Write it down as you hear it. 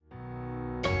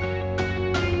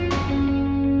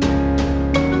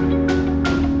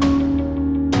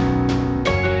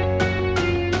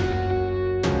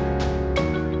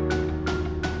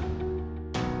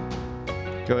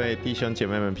弟兄姐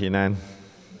妹们平安。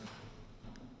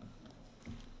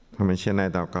我们先来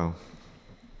祷告。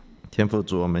天父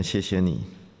主，我们谢谢你，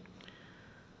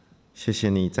谢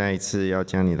谢你再一次要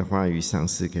将你的话语赏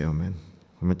赐给我们。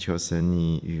我们求神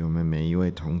你与我们每一位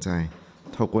同在，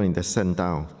透过你的圣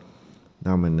道，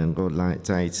让我们能够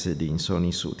再一次领受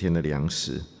你属天的粮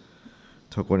食，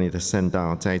透过你的圣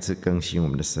道再一次更新我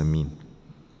们的生命，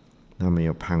让我们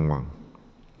有盼望。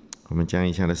我们将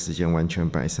以下的时间完全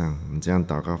摆上，我们这样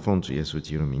祷告，奉主耶稣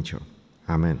基督的名求，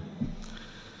阿们。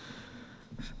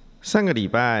上个礼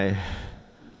拜，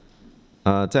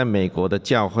在美国的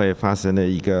教会发生了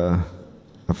一个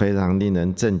非常令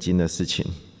人震惊的事情。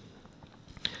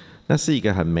那是一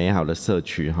个很美好的社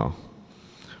区哈，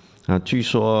据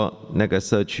说那个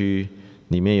社区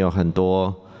里面有很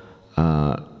多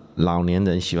老年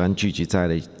人喜欢聚集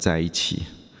在一起，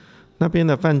那边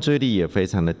的犯罪率也非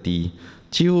常的低。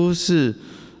几乎是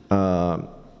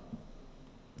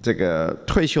这个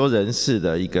退休人士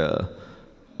的一个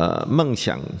梦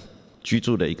想居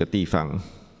住的一个地方，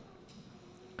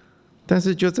但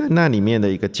是就在那里面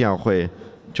的一个教会，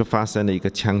就发生了一个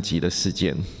枪击的事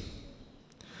件，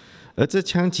而这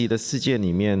枪击的事件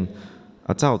里面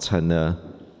造成了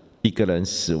1个人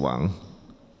死亡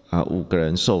，5个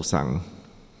人受伤，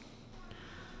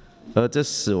而这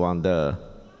死亡的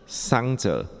伤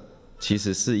者其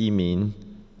实是一名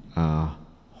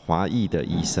华裔的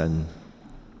医生，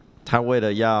他为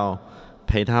了要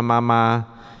陪他妈妈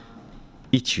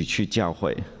一起去教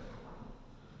会，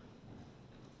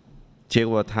结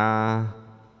果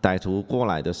歹徒过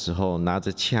来的时候拿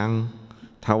着枪，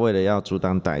他为了要阻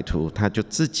挡歹徒，他就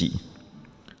自己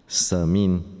舍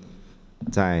命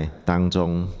在当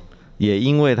中，也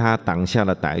因为他挡下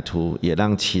了歹徒，也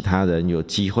让其他人有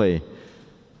机会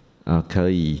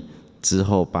可以之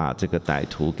后把这个歹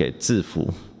徒给制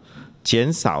服，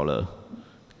减少了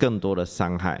更多的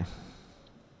伤害。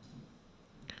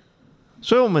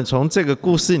所以我们从这个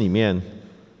故事里面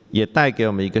也带给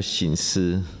我们一个省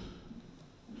思，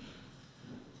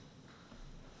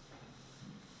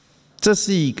这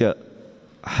是一个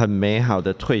很美好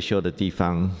的退休的地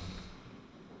方，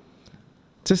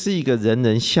这是一个人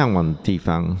人向往的地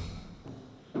方，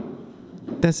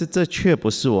但是这却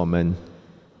不是我们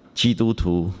基督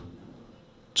徒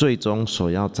最终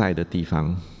所要在的地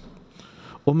方。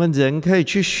我们人可以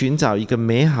去寻找一个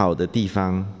美好的地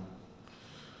方，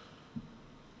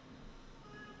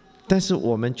但是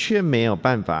我们却没有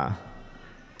办法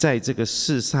在这个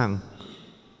世上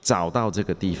找到这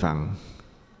个地方。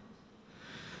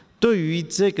对于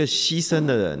这个牺牲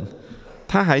的人，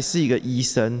他还是一个医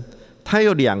生，他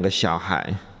有2个小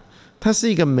孩，他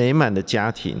是一个美满的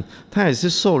家庭，他也是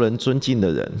受人尊敬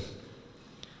的人。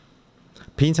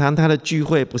平常他的聚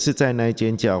会不是在那一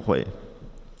间教会，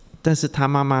但是他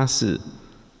妈妈是，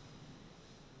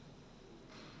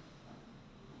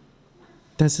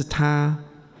但是他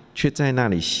却在那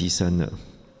里牺牲了。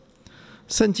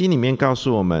圣经里面告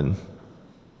诉我们，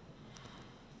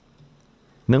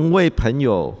能为朋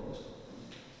友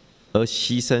而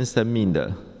牺牲生命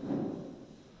的，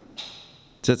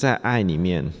这在爱里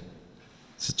面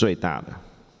是最大的。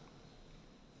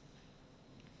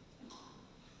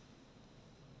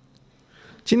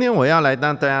今天我要来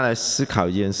让大家来思考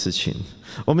一件事情，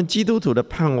我们基督徒的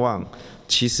盼望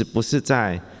其实不是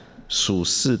在属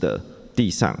世的地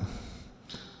上，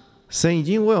神已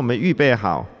经为我们预备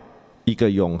好一个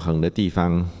永恒的地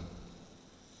方，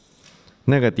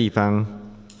那个地方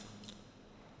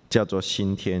叫做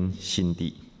新天新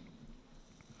地。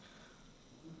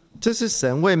这是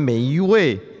神为每一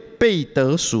位被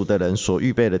得赎的人所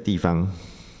预备的地方。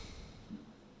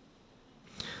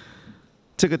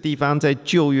这个地方在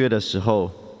旧约的时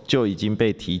候就已经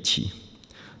被提起，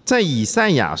在以赛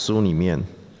亚书里面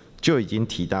就已经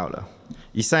提到了。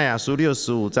以赛亚书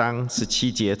65章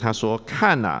17节，他说：“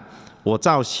看啊，我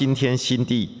造新天新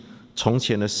地，从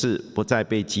前的事不再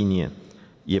被纪念，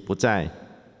也不再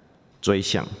追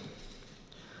想。”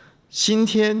新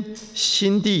天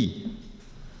新地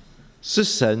是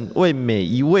神为每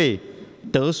一位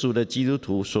得赎的基督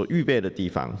徒所预备的地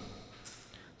方，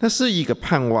那是一个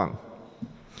盼望。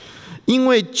因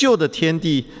为旧的天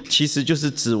地其实就是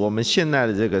指我们现在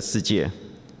的这个世界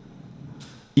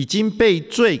已经被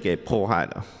罪给迫害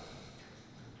了。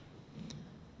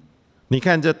你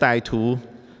看这歹徒，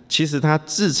其实他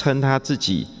自称他自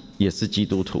己也是基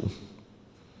督徒，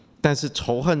但是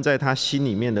仇恨在他心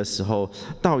里面的时候，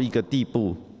到一个地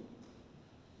步，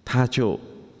他就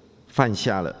犯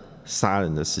下了杀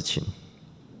人的事情。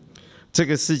这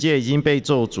个世界已经被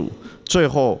咒诅，最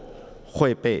后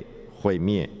会被毁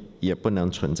灭，也不能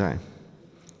存在。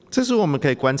这是我们可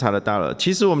以观察得到的。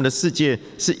其实我们的世界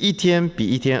是一天比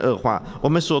一天恶化，我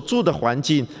们所住的环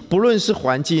境，不论是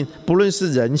环境，不论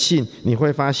是人性，你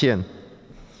会发现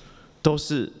都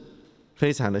是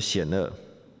非常的险恶。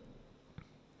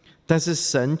但是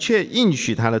神却应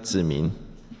许他的子民，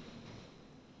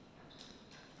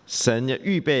神也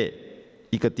预备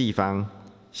一个地方，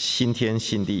新天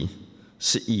新地，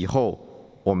是以后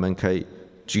我们可以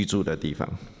居住的地方。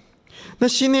那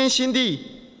新天新地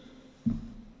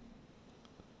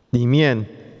里面，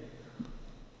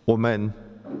我们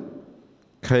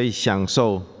可以享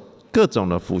受各种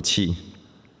的福气，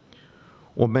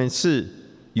我们是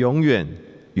永远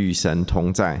与神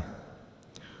同在，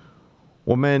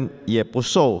我们也不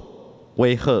受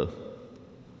威吓，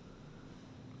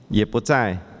也不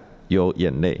再有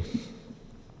眼泪。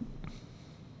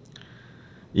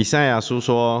以赛亚书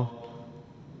说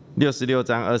66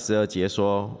章22节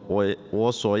说，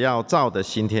我所要造的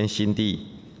新天新地，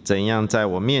怎样在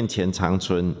我面前长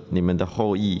存，你们的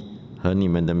后裔和你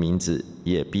们的名字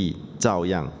也必照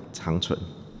样长存。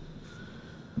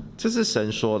这是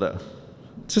神说的，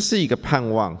这是一个盼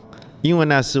望，因为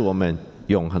那是我们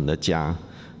永恒的家，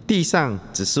地上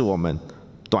只是我们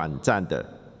短暂的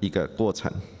一个过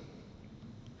程。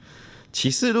启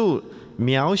示录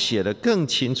描写得更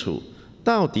清楚，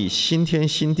到底新天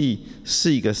新地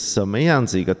是一个什么样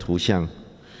子一个图像。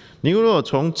你如果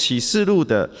从启示录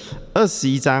的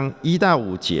21章1到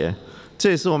5节，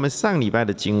这也是我们上礼拜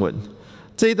的经文，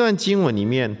这一段经文里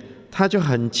面，他就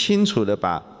很清楚的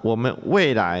把我们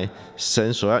未来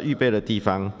神所要预备的地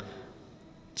方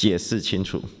解释清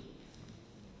楚。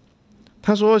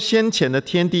他说，先前的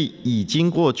天地已经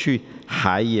过去，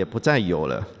海也不再有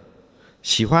了。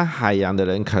喜欢海洋的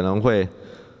人可能会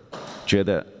觉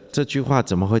得这句话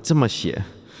怎么会这么写？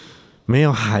没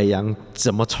有海洋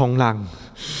怎么冲浪？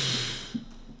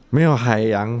没有海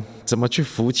洋怎么去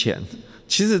浮潜？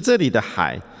其实这里的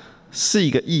海是一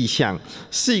个意象，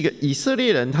是一个以色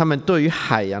列人他们对于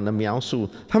海洋的描述。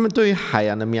他们对于海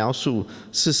洋的描述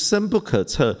是深不可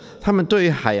测，他们对于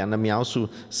海洋的描述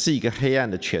是一个黑暗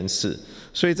的诠释。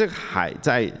所以这个海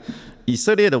在以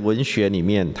色列的文学里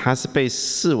面，它是被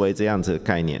视为这样子的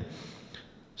概念。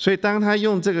所以当他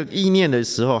用这个意念的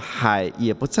时候，海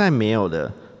也不再没有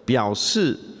了，表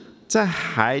示在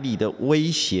海里的威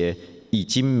胁已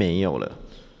经没有了，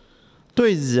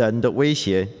对人的威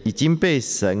胁已经被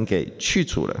神给去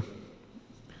除了。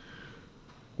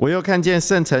我又看见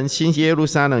圣城新耶路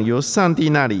撒冷由上帝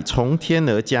那里从天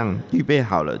而降，预备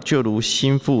好了，就如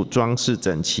新妇装饰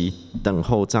整齐，等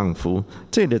候丈夫。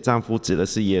这里的丈夫指的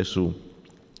是耶稣，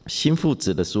新妇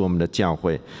指的是我们的教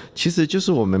会，其实就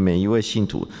是我们每一位信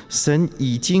徒。神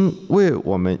已经为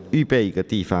我们预备一个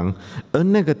地方，而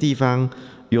那个地方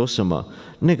有什么？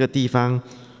那个地方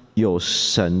有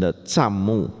神的帐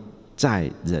幕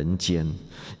在人间，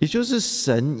也就是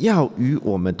神要与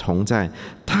我们同在，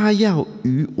他要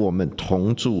与我们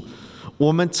同住，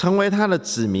我们成为他的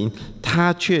子民，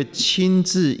他却亲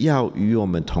自要与我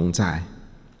们同在。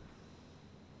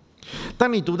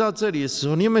当你读到这里的时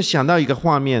候，你有没有想到一个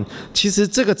画面？其实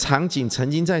这个场景曾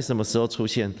经在什么时候出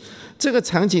现？这个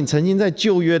场景曾经在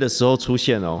旧约的时候出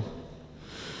现哦。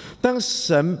当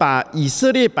神把以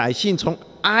色列百姓从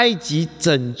埃及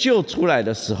拯救出来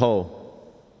的时候，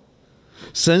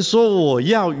神说：“我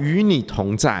要与你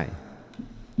同在，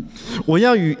我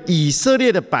要与以色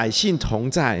列的百姓同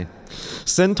在。”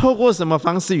神透过什么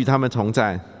方式与他们同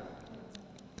在？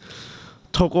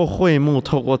透过会幕，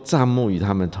透过帐幕与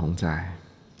他们同在。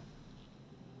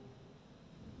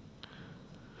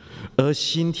而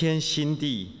新天新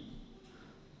地，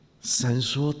神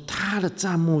说他的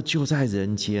帐幕就在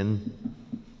人间，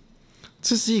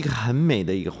这是一个很美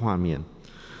的一个画面。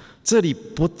这里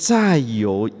不再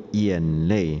有眼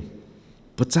泪，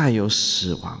不再有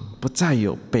死亡，不再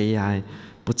有悲哀，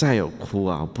不再有哭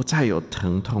嚎，不再有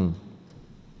疼痛。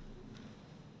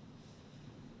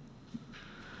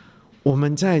我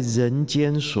们在人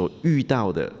间所遇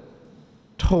到的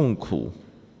痛苦，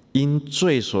因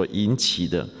罪所引起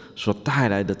的、所带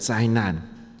来的灾难，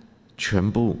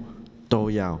全部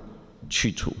都要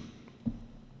去除。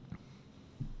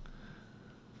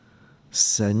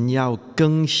神要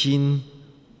更新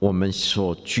我们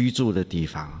所居住的地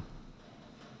方。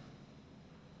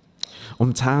我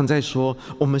们常常在说，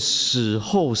我们死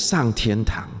后上天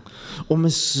堂，我们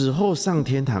死后上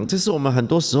天堂，这是我们很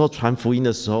多时候传福音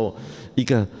的时候一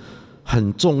个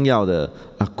很重要的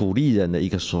鼓励人的一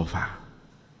个说法。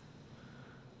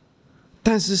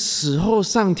但是死后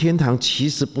上天堂其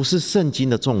实不是圣经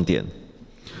的重点，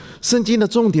圣经的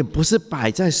重点不是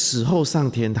摆在死后上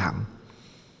天堂。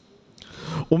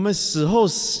我们死后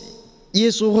耶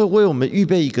稣会为我们预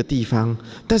备一个地方，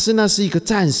但是那是一个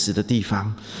暂时的地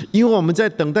方，因为我们在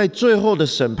等待最后的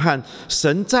审判，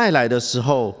神再来的时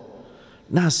候，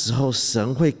那时候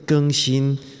神会更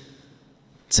新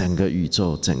整个宇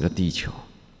宙、整个地球，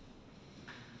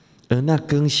而那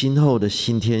更新后的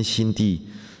新天新地，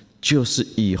就是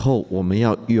以后我们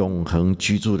要永恒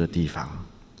居住的地方，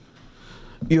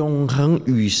永恒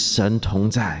与神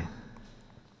同在。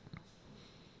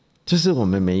这是我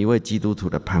们每一位基督徒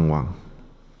的盼望。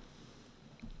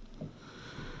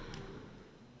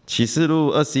启示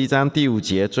录21章第5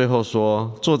节最后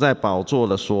说，坐在宝座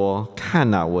的说，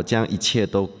看啊，我将一切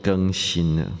都更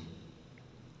新了。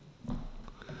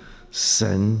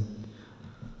神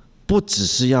不只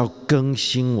是要更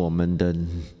新我们的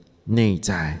内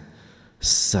在，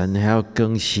神还要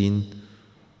更新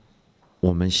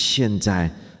我们现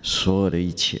在所有的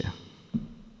一切。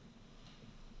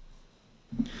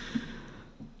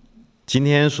今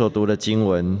天所读的经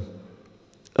文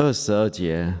22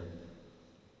节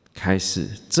开始，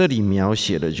这里描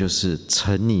写的就是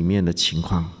城里面的情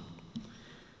况。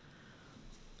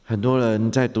很多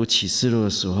人在读启示录的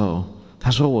时候，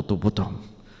他说我读不懂。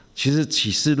其实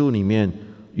启示录里面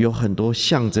有很多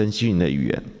象征性的语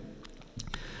言。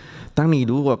当你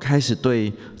如果开始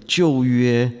对旧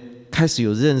约开始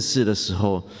有认识的时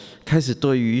候，开始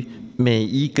对于每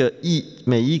一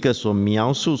个所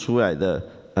描述出来的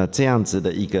这样子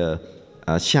的一个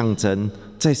象征，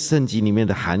在圣经里面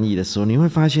的含义的时候，你会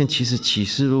发现其实启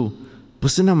示录不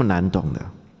是那么难懂的。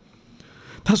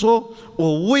他说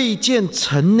我未见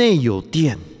城内有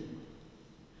殿。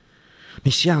你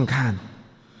想想看，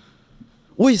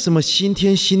为什么新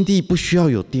天新地不需要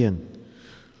有殿？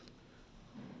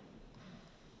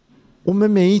我们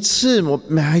每一次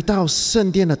来到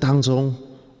圣殿的当中，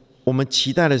我们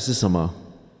期待的是什么？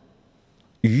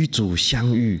与主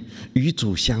相遇，与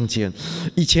主相见。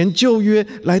以前旧约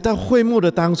来到会幕的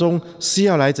当中是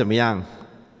要来怎么样？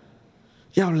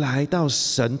要来到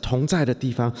神同在的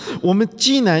地方。我们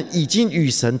既然已经与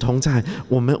神同在，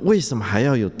我们为什么还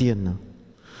要有殿呢？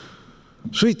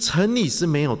所以城里是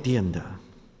没有殿的，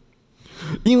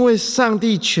因为上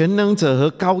帝全能者和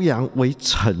羔羊为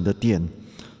城的殿。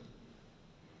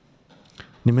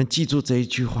你们记住这一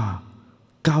句话，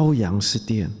羔羊是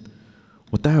殿。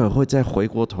我待会儿会再回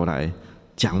过头来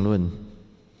讲论。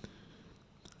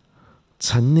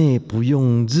城内不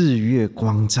用日月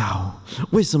光照，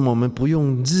为什么我们不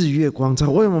用日月光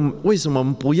照？为什么我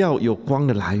们不要有光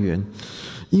的来源？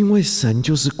因为神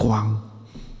就是光，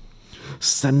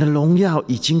神的荣耀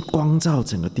已经光照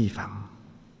整个地方。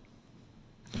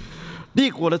列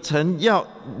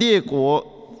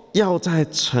国要在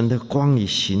城的光里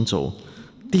行走，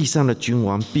地上的君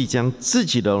王必将自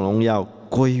己的荣耀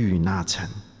归于那城。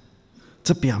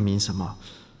这表明什么？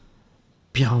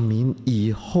表明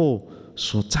以后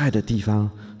所在的地方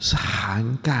是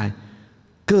涵盖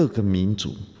各个民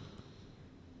族，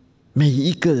每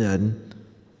一个人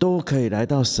都可以来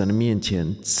到神的面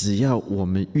前，只要我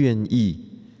们愿意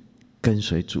跟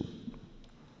随主，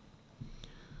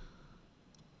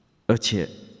而且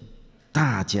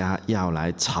大家要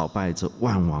来朝拜这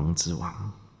万王之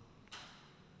王。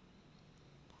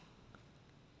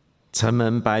城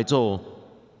门白昼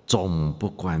总不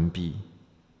关闭，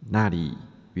那里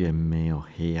原没有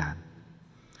黑暗。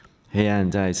黑暗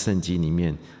在圣经里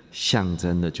面象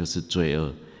征的就是罪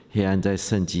恶，黑暗在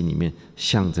圣经里面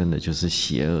象征的就是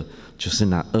邪恶，就是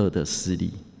那恶的势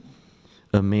力。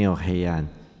而没有黑暗，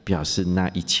表示那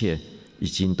一切已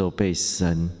经都被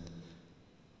神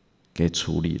给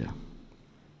处理了。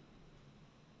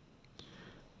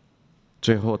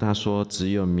最后他说，只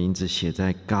有名字写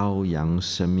在羔羊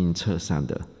生命册上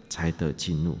的才得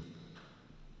进入。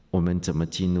我们怎么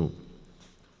进入？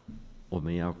我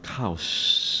们要靠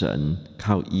神，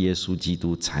靠耶稣基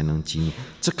督才能进入。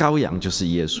这羔羊就是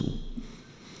耶稣，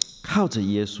靠着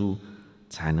耶稣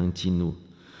才能进入。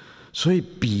所以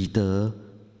彼得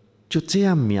就这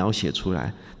样描写出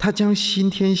来，他将新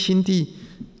天新地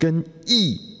跟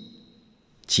义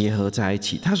结合在一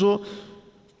起。他说，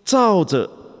照着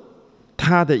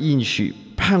他的应许，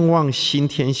盼望新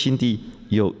天新地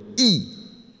有义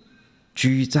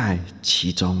居在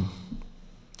其中，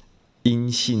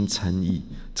因信称义。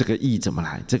这个义怎么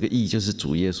来？这个义就是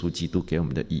主耶稣基督给我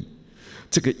们的义。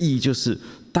这个义就是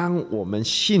当我们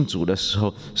信主的时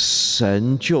候，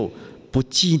神就不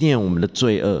纪念我们的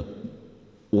罪恶，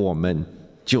我们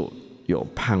就有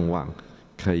盼望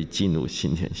可以进入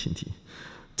新天新地。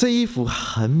这一幅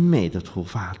很美的图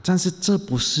画，但是这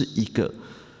不是一个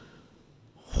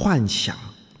幻想，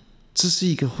这是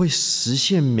一个会实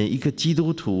现每一个基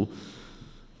督徒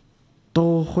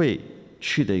都会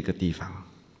去的一个地方。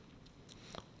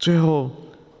最后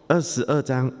22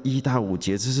章1到5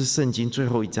节，这是圣经最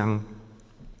后一章，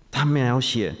他描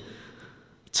写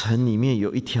城里面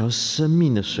有一条生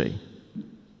命的水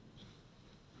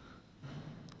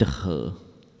的河。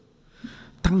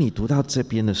当你读到这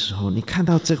边的时候，你看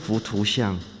到这幅图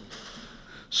像，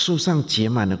树上结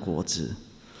满了果子，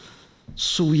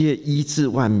树叶医治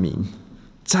万民，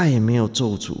再也没有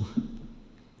咒诅。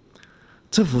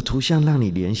这幅图像让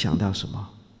你联想到什么？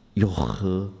有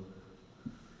河，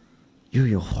又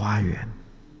有花园。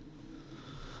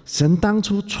神当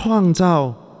初创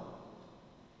造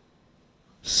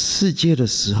世界的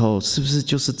时候，是不是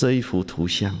就是这一幅图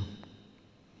像？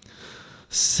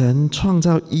神创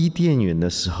造伊甸园的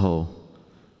时候，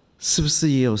是不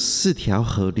是也有4条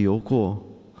河流过，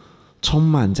充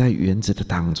满在园子的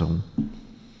当中？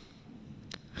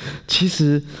其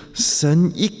实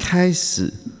神一开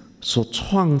始所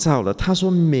创造的，他说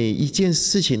每一件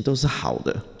事情都是好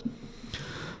的。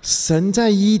神在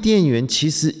伊甸园其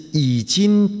实已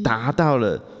经达到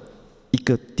了一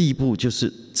个地步，就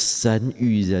是神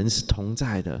与人是同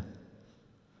在的，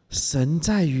神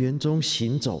在园中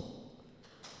行走，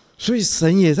所以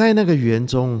神也在那个园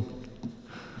中。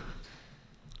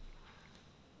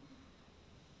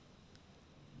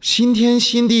新天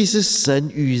新地是神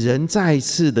与人再一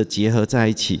次的结合在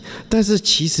一起，但是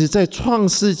其实在创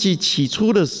世纪起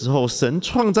初的时候，神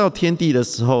创造天地的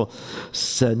时候，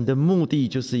神的目的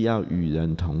就是要与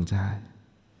人同在，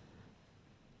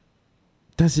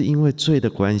但是因为罪的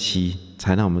关系，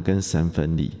才让我们跟神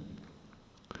分离。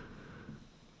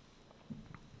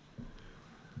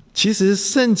其实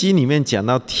圣经里面讲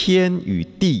到天与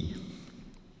地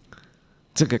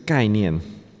这个概念，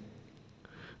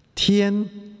天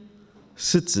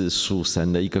是指属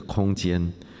神的一个空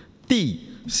间，地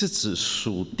是指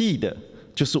属地的，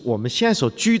就是我们现在所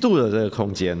居住的这个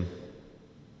空间，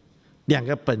两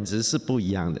个本质是不一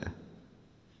样的，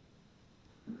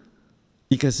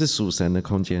一个是属神的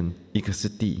空间，一个是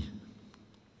地。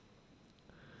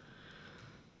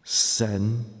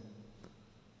神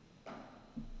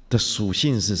的属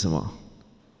性是什么？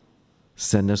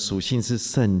神的属性是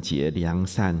圣洁、良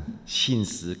善、信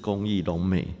实、公义、荣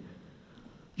美，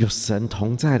有神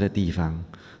同在的地方，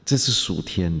这是属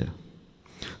天的。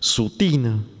属地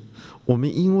呢？我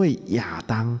们因为亚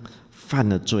当犯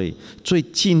了罪，罪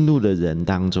进入了人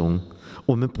当中，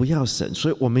我们不要神，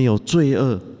所以我们有罪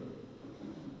恶，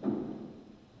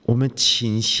我们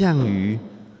倾向于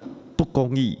不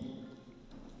公义。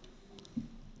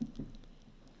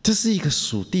这是一个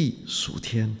属地属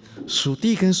天，属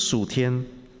地跟属天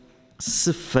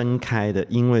是分开的，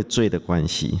因为罪的关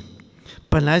系。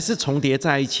本来是重叠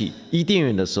在一起，伊甸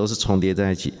园的时候是重叠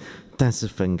在一起，但是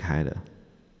分开了。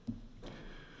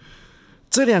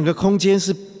这两个空间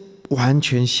是完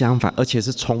全相反，而且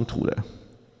是冲突的。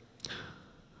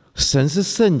神是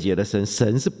圣洁的神，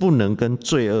神是不能跟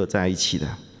罪恶在一起的。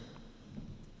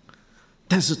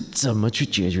但是怎么去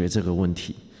解决这个问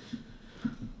题？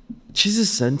其实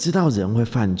神知道人会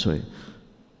犯罪，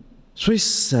所以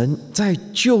神在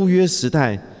旧约时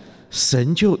代，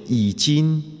神就已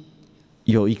经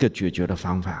有一个解决的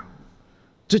方法。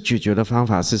这解决的方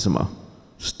法是什么？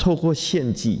是透过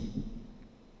献祭，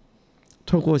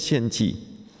透过献祭，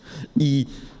以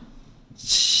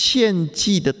献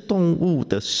祭的动物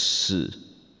的死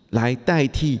来代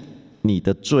替你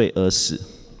的罪而死，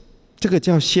这个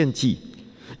叫献祭。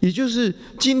也就是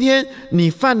今天你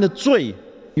犯了罪，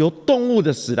由动物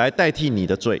的死来代替你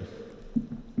的罪，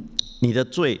你的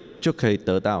罪就可以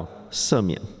得到赦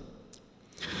免。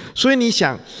所以你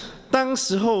想，当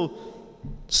时候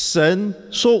神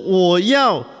说我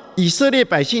要以色列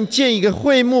百姓建一个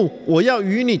会幕，我要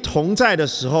与你同在的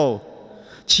时候，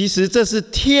其实这是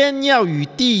天要与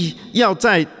地要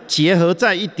再结合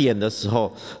在一点的时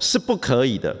候是不可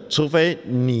以的，除非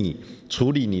你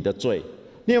处理你的罪。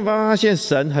你有没有发现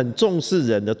神很重视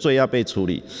人的罪要被处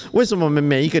理？为什么我们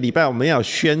每一个礼拜我们要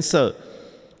宣誓，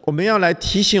我们要来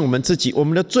提醒我们自己，我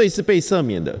们的罪是被赦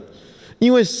免的？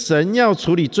因为神要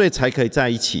处理罪才可以在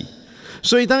一起。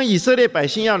所以当以色列百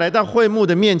姓要来到会幕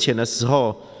的面前的时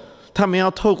候，他们要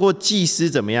透过祭司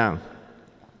怎么样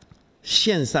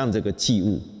献上这个祭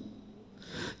物？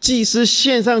祭司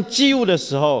献上祭物的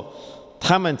时候，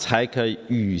他们才可以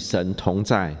与神同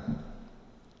在。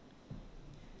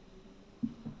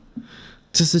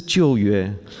这是旧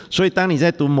约，所以当你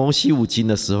在读摩西五经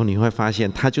的时候，你会发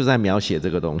现他就在描写这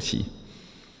个东西。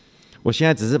我现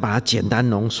在只是把它简单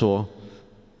浓缩，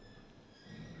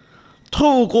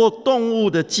透过动物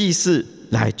的祭祀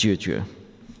来解决，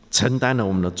承担了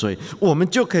我们的罪，我们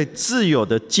就可以自由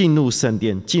的进入圣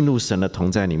殿，进入神的同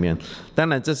在里面。当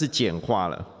然这是简化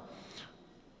了，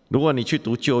如果你去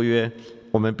读旧约，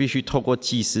我们必须透过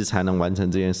祭司才能完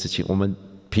成这件事情，我们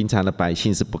平常的百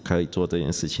姓是不可以做这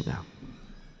件事情的。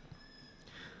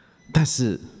但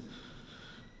是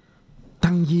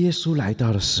当耶稣来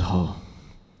到的时候，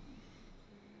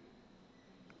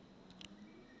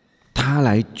他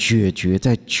来解决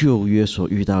在旧约所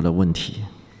遇到的问题。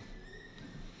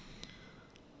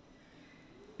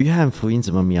约翰福音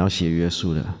怎么描写耶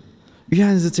稣的？约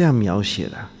翰是这样描写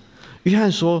的：约翰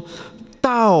说，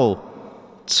道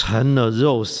成了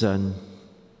肉身，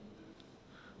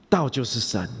道就是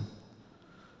神，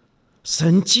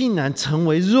神竟然成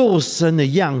为肉身的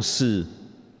样式，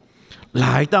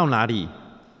来到哪里？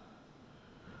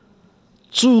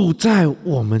住在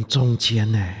我们中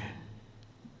间呢？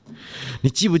你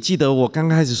记不记得我刚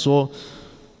开始说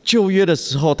旧约的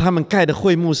时候，他们盖的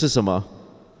会幕是什么？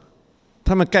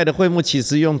他们盖的会幕其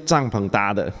实用帐篷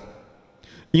搭的，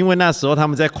因为那时候他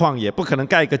们在旷野，不可能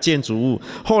盖一个建筑物。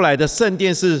后来的圣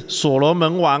殿是所罗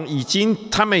门王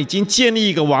他们已经建立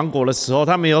一个王国的时候，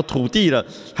他们有土地了，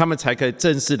他们才可以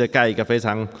正式的盖一个非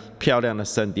常漂亮的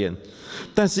圣殿。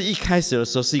但是一开始的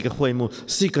时候是一个会幕，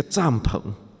是一个帐篷。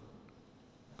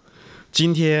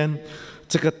今天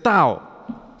这个道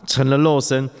成了肉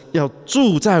身，要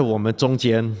住在我们中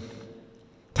间，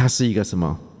它是一个什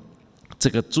么？这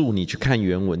个住，你去看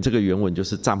原文，这个原文就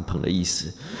是帐篷的意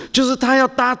思，就是他要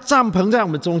搭帐篷在我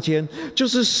们中间，就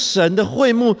是神的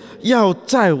会幕要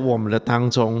在我们的当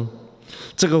中。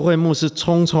这个会幕是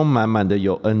充充满满的，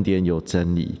有恩典，有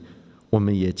真理。我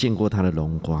们也见过他的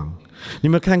荣光。你有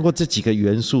没有看过这几个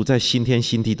元素在新天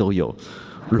新地都有？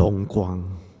荣光、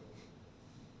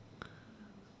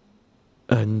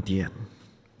恩典，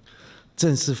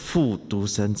正是父独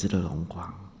生子的荣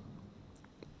光。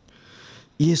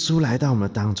耶稣来到我们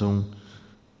当中，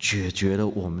解决了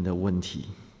我们的问题。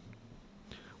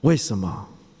为什么？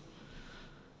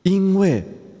因为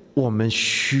我们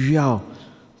需要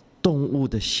动物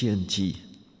的献祭，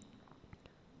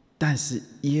但是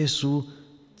耶稣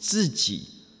自己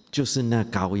就是那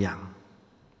羔羊。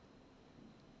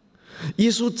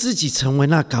耶稣自己成为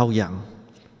那羔羊，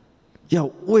要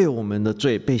为我们的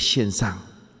罪被献上。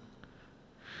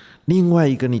另外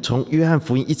一个，你从约翰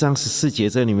福音1章14节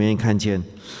这里面看见，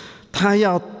他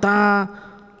要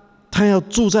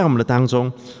住在我们的当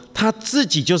中，他自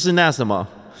己就是那什么？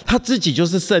他自己就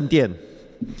是圣殿，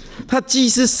他既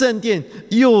是圣殿，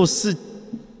又是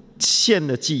献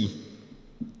了祭，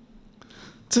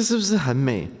这是不是很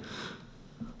美？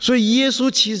所以耶稣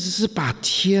其实是把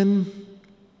天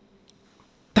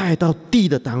带到地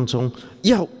的当中，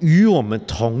要与我们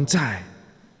同在。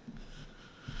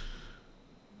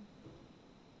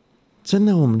真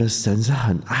的，我们的神是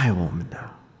很爱我们的。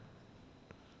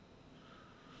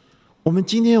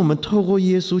今天透过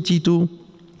耶稣基督，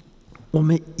我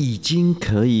们已经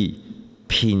可以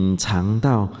品尝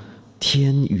到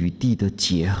天与地的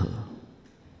结合。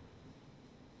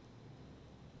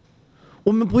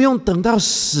我们不用等到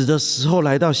死的时候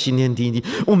来到新天地，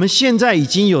我们现在已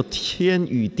经有天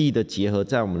与地的结合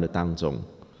在我们的当中。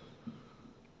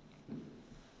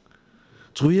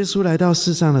主耶稣来到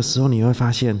世上的时候，你会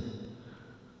发现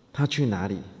他去哪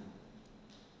里？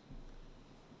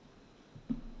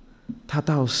他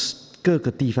到各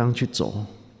个地方去走。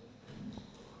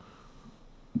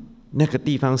那个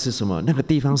地方是什么？那个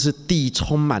地方是地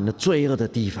充满了罪恶的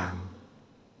地方。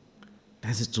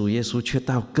但是主耶稣却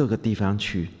到各个地方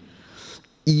去，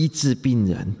医治病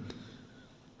人，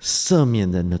赦免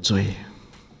人的罪。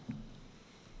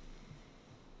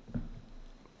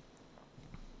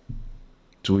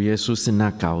主耶稣是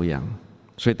那羔羊。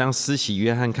所以当施洗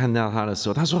约翰看到他的时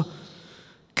候，他说：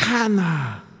看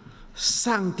啊，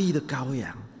上帝的羔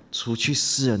羊，除去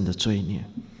世人的罪孽。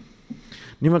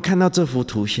你有没有看到这幅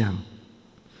图像？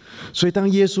所以当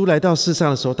耶稣来到世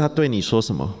上的时候，他对你说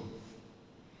什么？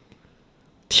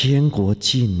天国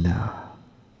近了。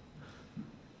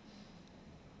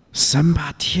神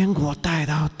把天国带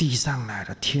到地上来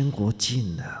了，天国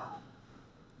近了。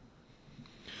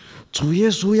主耶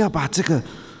稣要把这个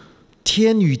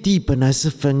天与地本来是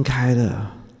分开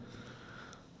的，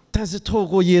但是透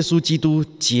过耶稣基督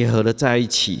结合了在一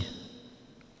起。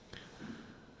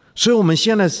所以我们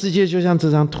现在的世界就像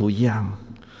这张图一样，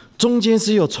中间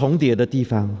是有重叠的地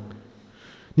方。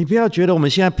你不要觉得我们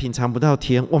现在品尝不到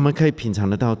天，我们可以品尝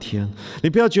得到天。你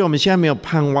不要觉得我们现在没有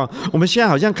盼望，我们现在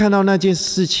好像看到那件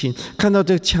事情，看到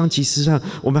这个枪击事上，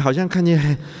我们好像看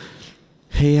见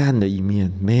黑暗的一面。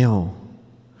没有，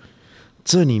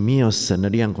这里面有神的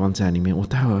亮光在里面。我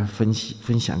待会儿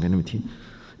分享给你们听，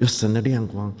有神的亮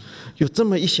光，有这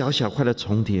么一小小块的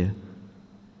重叠。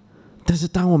但是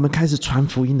当我们开始传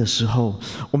福音的时候，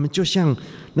我们就像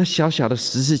那小小的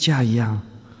十字架一样，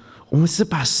我们是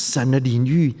把神的领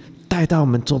域带到我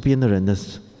们周边的人的，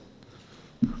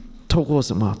透过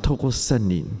什么？透过圣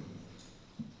灵。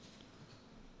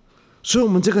所以我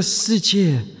们这个世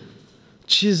界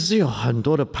其实是有很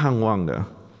多的盼望的，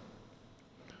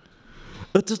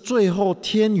而这最后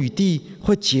天与地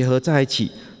会结合在一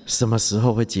起。什么时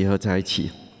候会结合在一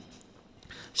起？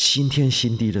新天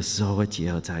新地的时候会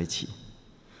结合在一起。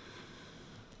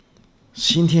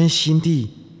新天新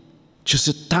地就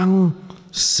是当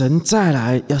神再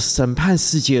来要审判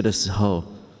世界的时候，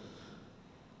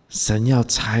神要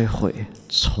拆毁，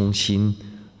重新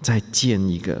再建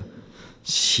一个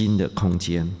新的空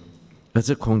间，而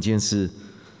这空间是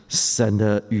神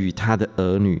的与他的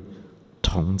儿女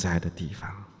同在的地方。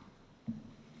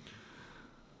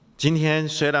今天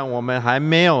虽然我们还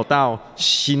没有到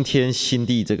新天新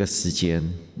地这个时间，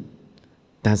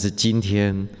但是今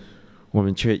天我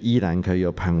们却依然可以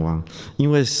有盼望，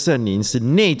因为圣灵是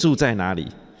内住在哪里？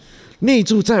内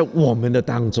住在我们的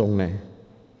当中。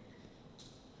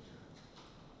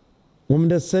我们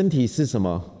的身体是什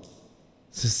么？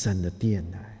是神的殿。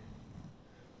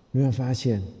你有没有发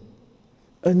现，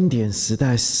恩典时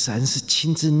代，神是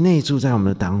亲自内住在我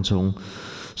们的当中，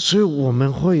所以我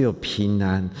们会有平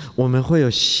安，我们会有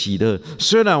喜乐。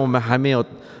虽然我们还没有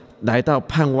来到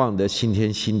盼望的新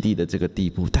天新地的这个地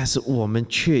步，但是我们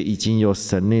却已经有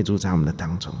神内住在我们的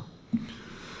当中。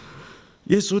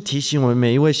耶稣提醒我们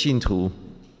每一位信徒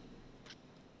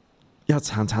要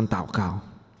常常祷告，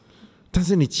但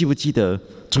是你记不记得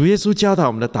主耶稣教导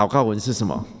我们的祷告文是什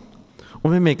么？我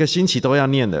们每个星期都要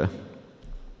念的。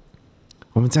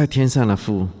我们在天上的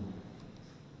父，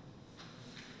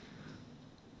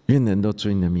愿人都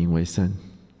尊你的名为圣。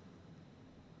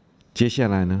接下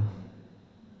来呢？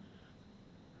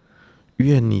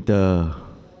愿你的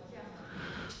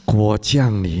国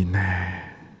降临。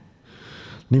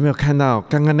你有没有看到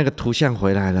刚刚那个图像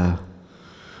回来了？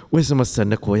为什么神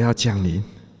的国要降临？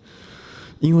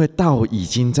因为道已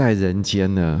经在人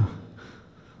间了，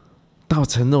道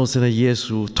成肉身的耶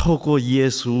稣，透过耶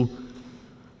稣，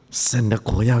神的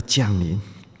国要降临。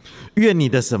愿你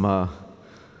的什么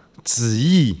旨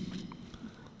意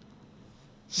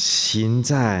行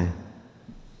在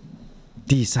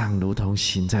地上，如同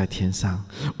行在天上。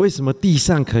为什么地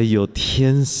上可以有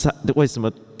天上？为什么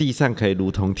地上可以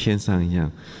如同天上一样？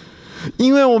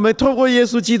因为我们透过耶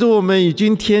稣基督，我们已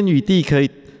经天与地可以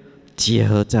结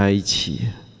合在一起。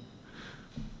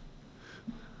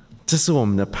这是我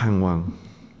们的盼望。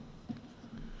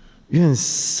愿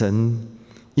神，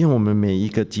愿我们每一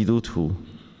个基督徒，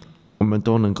我们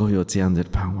都能够有这样的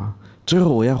盼望。最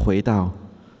后，我要回到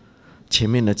前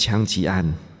面的枪击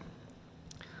案。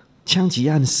枪击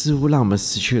案似乎让我们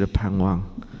失去了盼望，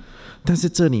但是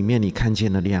这里面你看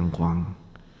见了亮光。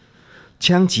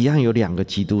枪击案有2个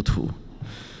基督徒，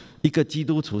一个基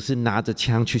督徒是拿着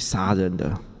枪去杀人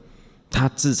的，他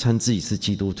自称自己是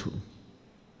基督徒；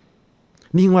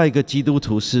另外一个基督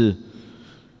徒是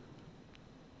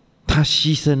他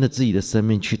牺牲了自己的生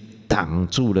命去挡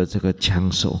住了这个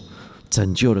枪手，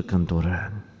拯救了更多的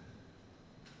人。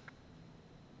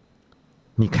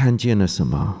你看见了什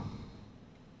么？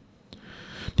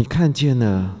你看见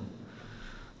了，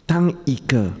当一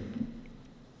个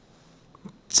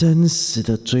真实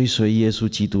的追随耶稣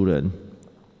基督人，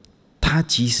他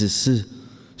即使是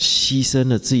牺牲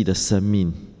了自己的生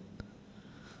命，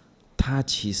他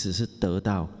其实是得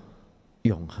到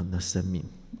永恒的生命。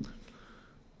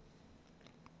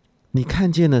你看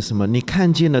见了什么？你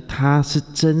看见了他是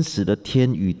真实的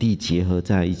天与地结合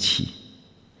在一起。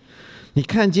你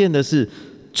看见的是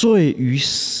罪与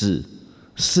死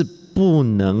是不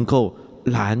能够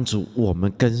拦阻我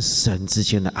们跟神之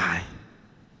间的爱，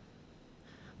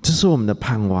这是我们的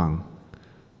盼望。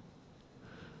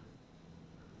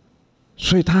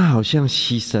所以他好像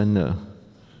牺牲了，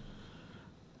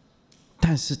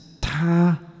但是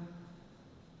他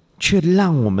却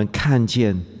让我们看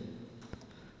见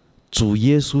主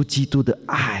耶稣基督的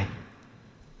爱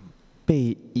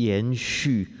被延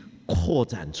续扩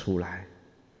展出来，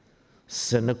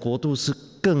神的国度是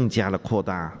更加的扩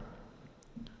大。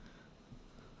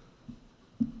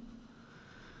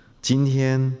今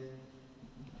天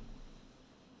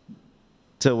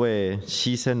这位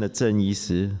牺牲的郑医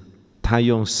师，他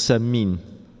用生命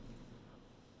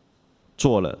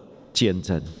做了见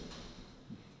证，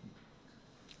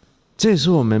这也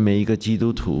是我们每一个基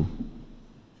督徒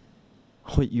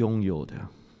会拥有的。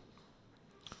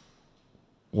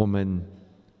我们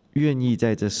愿意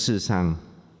在这世上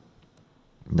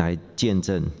来见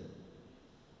证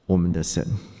我们的神，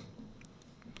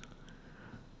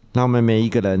让我们每一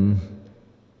个人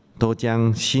都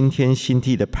将新天新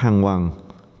地的盼望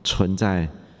存在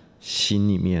心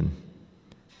里面。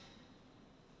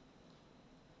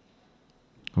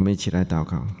我们一起来祷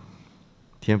告。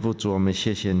天父主，我们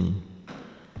谢谢你，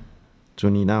主，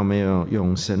你让我们有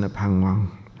永生的盼望，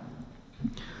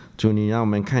主，你让我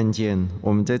们看见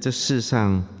我们在这世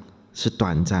上是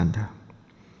短暂的，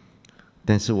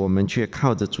但是我们却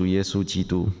靠着主耶稣基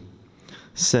督，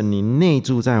圣灵内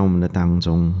住在我们的当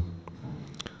中，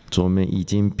主，我们已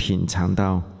经品尝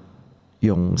到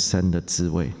永生的滋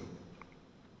味。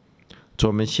主，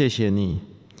我们谢谢你，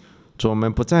主，我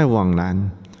们不再枉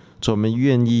然，主，我们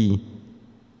愿意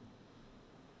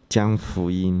将福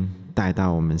音带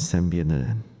到我们身边的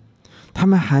人，他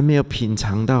们还没有品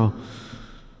尝到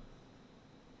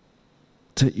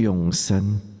这永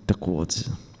生的果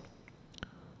子。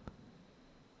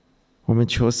我们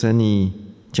求神你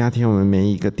加添我们每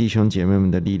一个弟兄姐妹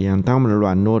们的力量，当我们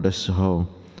软弱的时候，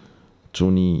主，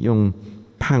你用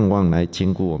盼望来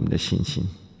坚固我们的信心。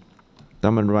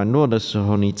当我们软弱的时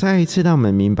候，你再一次让我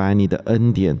们明白你的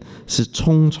恩典是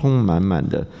充充满满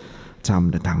的在我们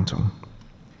的当中。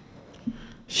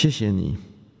谢谢你，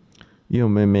因为我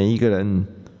们每一个人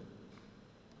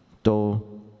都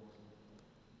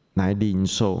来领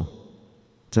受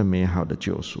这美好的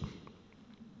救赎。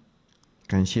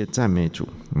感谢赞美主，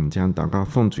我们将祷告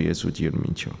奉主耶稣基督的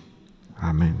名求，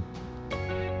阿们。